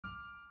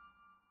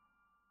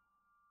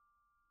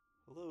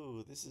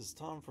Hello, this is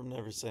Tom from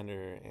Never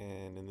Center,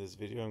 and in this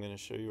video I'm going to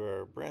show you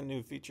our brand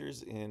new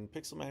features in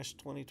Pixelmash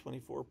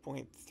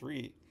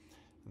 2024.3.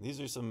 And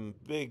these are some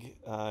big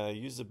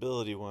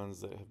usability ones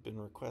that have been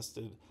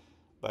requested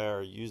by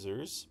our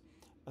users,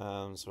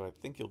 so I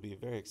think you'll be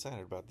very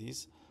excited about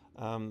these.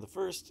 The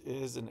first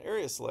is an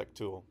area select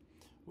tool,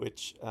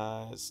 which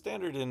is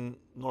standard in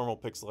normal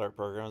pixel art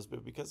programs,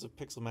 but because of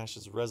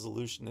Pixelmash's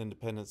resolution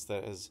independence,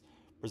 that has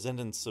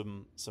presented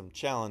some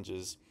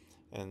challenges.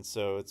 And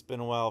so it's been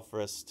a while for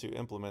us to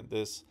implement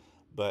this,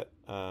 but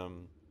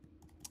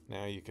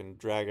now you can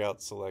drag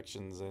out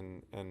selections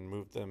and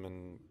move them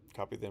and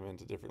copy them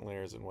into different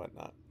layers and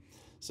whatnot.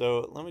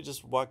 So let me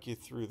just walk you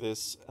through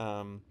this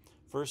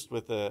first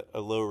with a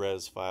low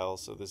res file.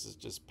 So this is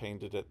just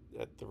painted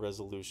at the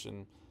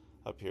resolution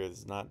up here. This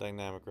is not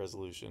dynamic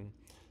resolution.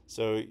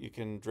 So you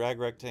can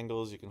drag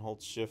rectangles, you can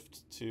hold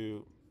shift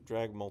to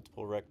drag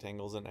multiple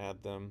rectangles and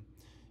add them.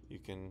 You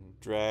can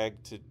drag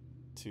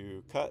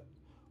to cut,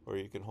 or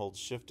you can hold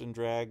shift and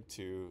drag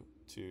to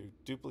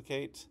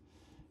duplicate,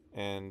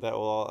 and that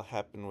will all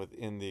happen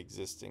within the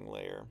existing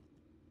layer.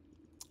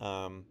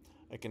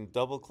 I can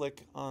double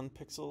click on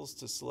pixels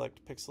to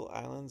select pixel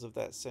islands of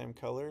that same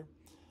color.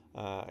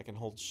 I can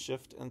hold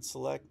shift and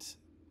select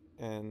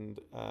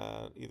and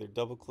either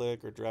double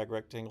click or drag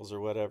rectangles or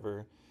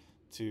whatever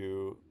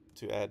to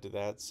add to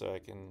that, so I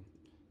can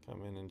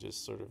come in and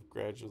just sort of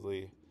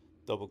gradually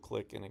double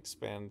click and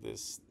expand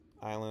this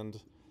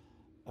island.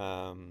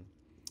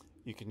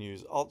 You can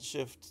use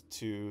Alt-Shift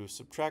to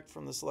subtract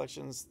from the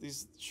selections.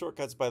 These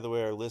shortcuts, by the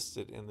way, are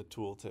listed in the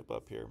tooltip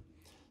up here.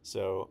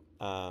 So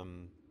I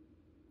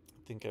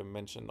think I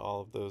mentioned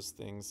all of those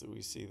things that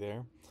we see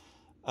there.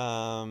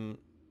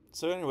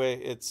 So anyway,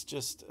 it's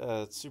just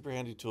a super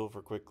handy tool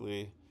for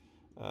quickly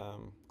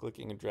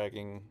clicking and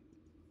dragging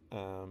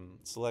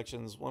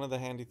selections. One of the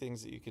handy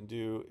things that you can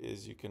do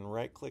is you can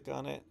right-click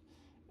on it,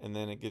 and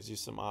then it gives you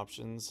some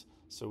options.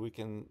 So we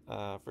can,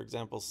 for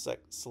example,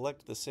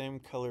 select the same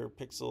color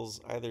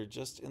pixels either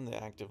just in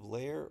the active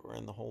layer or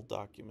in the whole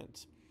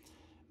document.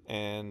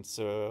 And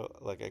so,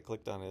 like, I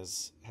clicked on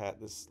his hat,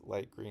 this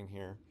light green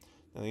here.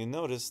 Now you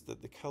notice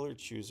that the color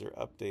chooser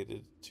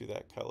updated to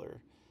that color,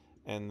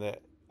 and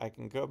that I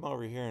can come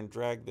over here and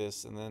drag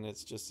this, and then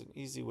it's just an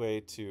easy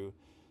way to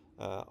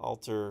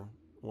alter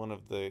one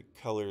of the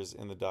colors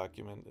in the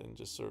document and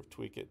just sort of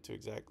tweak it to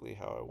exactly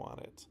how I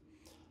want it.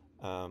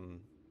 So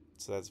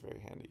that's very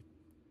handy.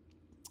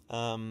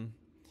 As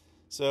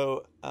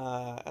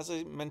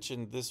I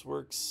mentioned, this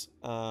works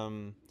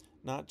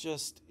not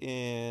just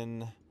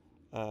in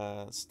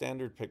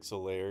standard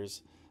pixel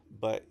layers,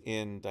 but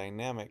in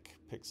dynamic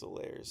pixel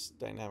layers,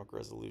 dynamic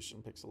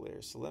resolution pixel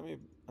layers. So let me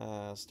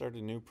start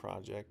a new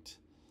project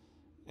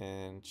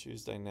and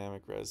choose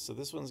dynamic res. So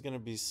this one's going to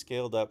be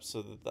scaled up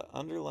so that the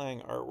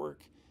underlying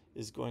artwork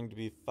is going to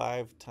be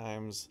 5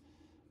 times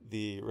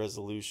the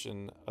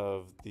resolution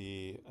of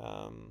the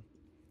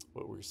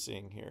what we're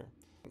seeing here.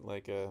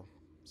 Like a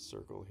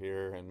circle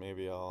here, and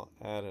maybe I'll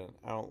add an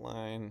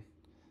outline.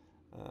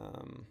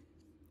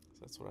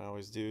 That's what I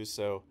always do.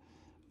 So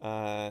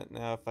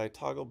now if I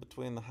toggle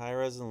between the high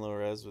res and low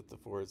res with the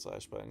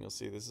 / button, you'll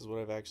see this is what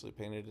I've actually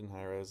painted in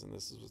high res, and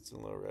this is what's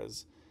in low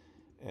res.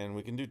 And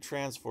we can do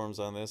transforms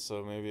on this,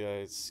 so maybe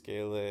I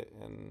scale it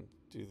and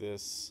do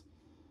this,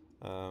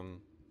 and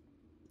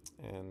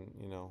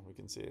you know, we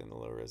can see it in the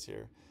low res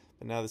here.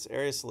 But now this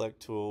area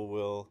select tool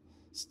will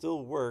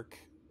still work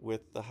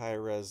with the high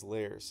res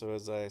layer. So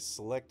as I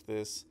select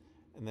this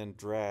and then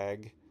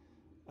drag,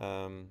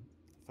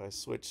 if I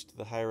switch to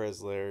the high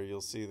res layer, you'll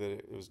see that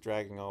it was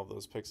dragging all of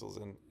those pixels.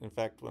 And in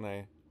fact, when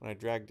I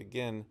dragged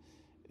again,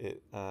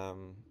 it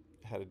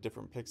had a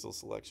different pixel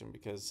selection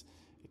because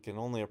it can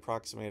only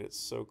approximate it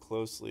so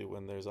closely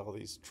when there's all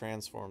these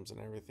transforms and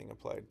everything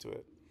applied to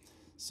it.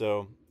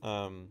 So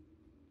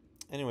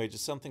anyway,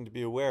 just something to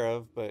be aware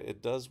of, but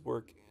it does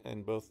work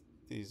in both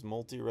these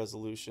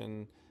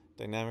multi-resolution,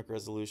 dynamic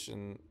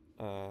resolution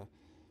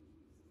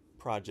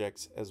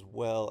projects, as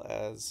well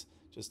as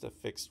just a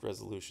fixed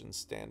resolution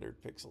standard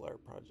pixel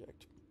art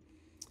project.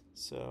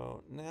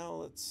 So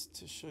now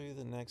to show you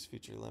the next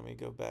feature, let me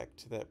go back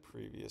to that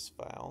previous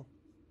file.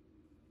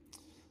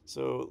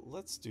 So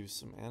let's do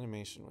some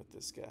animation with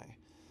this guy.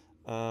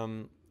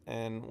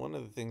 And one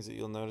of the things that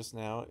you'll notice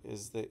now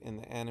is that in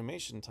the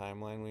animation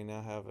timeline, we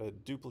now have a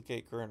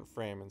duplicate current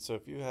frame. And so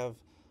if you have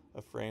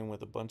a frame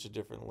with a bunch of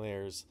different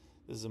layers,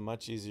 this is a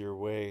much easier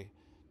way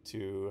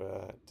to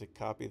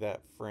copy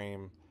that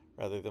frame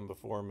rather than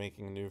before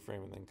making a new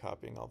frame and then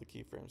copying all the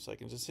keyframes. So I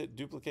can just hit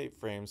duplicate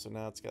frame, so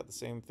now it's got the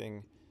same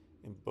thing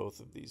in both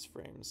of these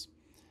frames.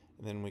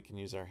 And then we can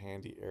use our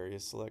handy area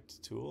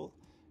select tool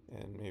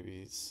and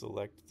maybe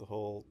select the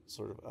whole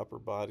sort of upper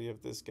body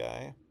of this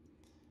guy.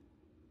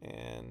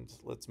 And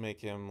let's make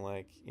him,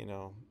 like, you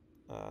know,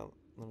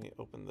 let me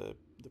open the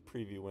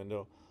preview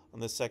window. On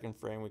the second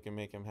frame, we can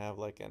make him have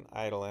like an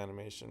idle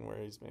animation where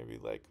he's maybe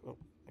like, oh,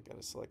 I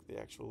gotta select the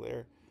actual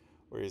layer,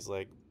 where he's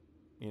like,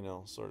 you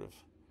know, sort of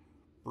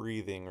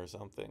breathing or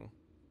something.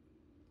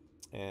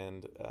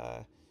 And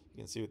you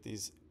can see with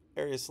these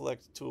area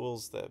select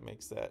tools that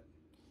makes that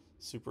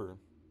super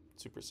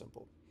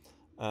simple.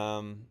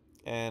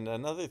 And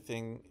another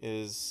thing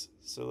is,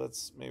 so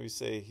let's maybe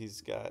say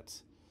he's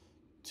got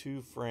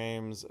 2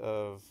 frames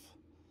of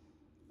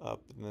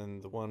up and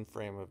then the 1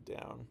 frame of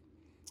down.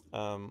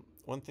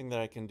 One thing that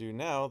I can do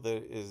now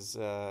that is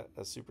a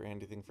super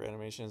handy thing for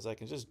animation is I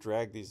can just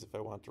drag these if I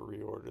want to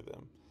reorder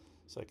them.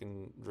 So I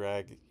can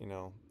drag,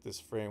 this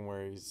frame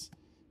where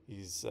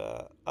he's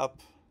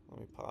up. Let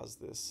me pause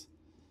this.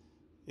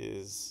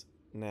 Is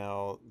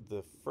now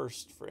the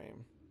first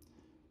frame,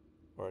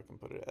 or I can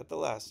put it at the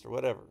last, or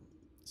whatever.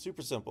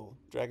 Super simple,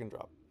 drag and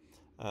drop.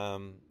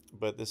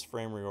 But this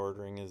frame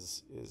reordering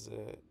is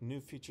a new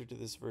feature to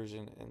this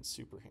version and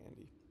super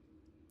handy.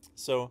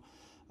 So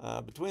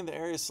between the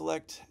area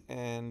select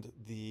and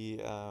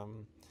the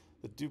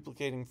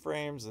duplicating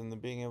frames and the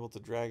being able to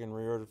drag and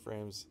reorder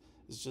frames,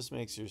 it just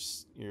makes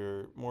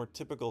your more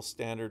typical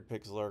standard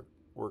pixel art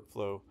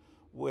workflow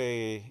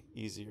way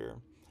easier.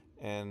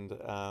 And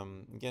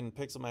again,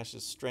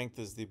 Pixelmash's strength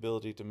is the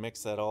ability to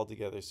mix that all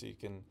together, so you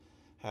can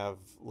have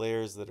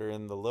layers that are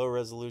in the low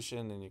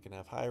resolution, and you can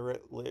have high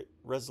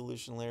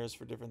resolution layers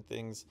for different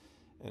things,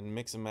 and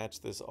mix and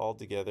match this all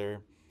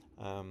together.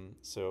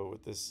 So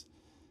with this,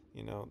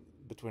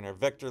 between our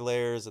vector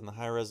layers and the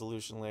high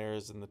resolution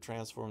layers and the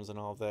transforms and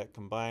all of that,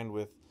 combined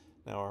with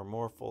now our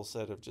more full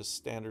set of just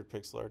standard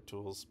pixel art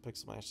tools,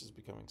 Pixelmash is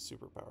becoming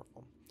super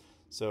powerful.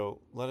 So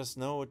let us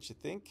know what you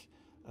think.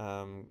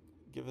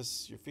 Give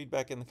us your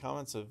feedback in the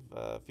comments of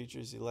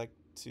features you'd like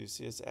to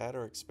see us add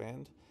or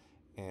expand,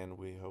 and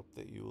we hope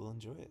that you will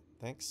enjoy it.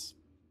 Thanks.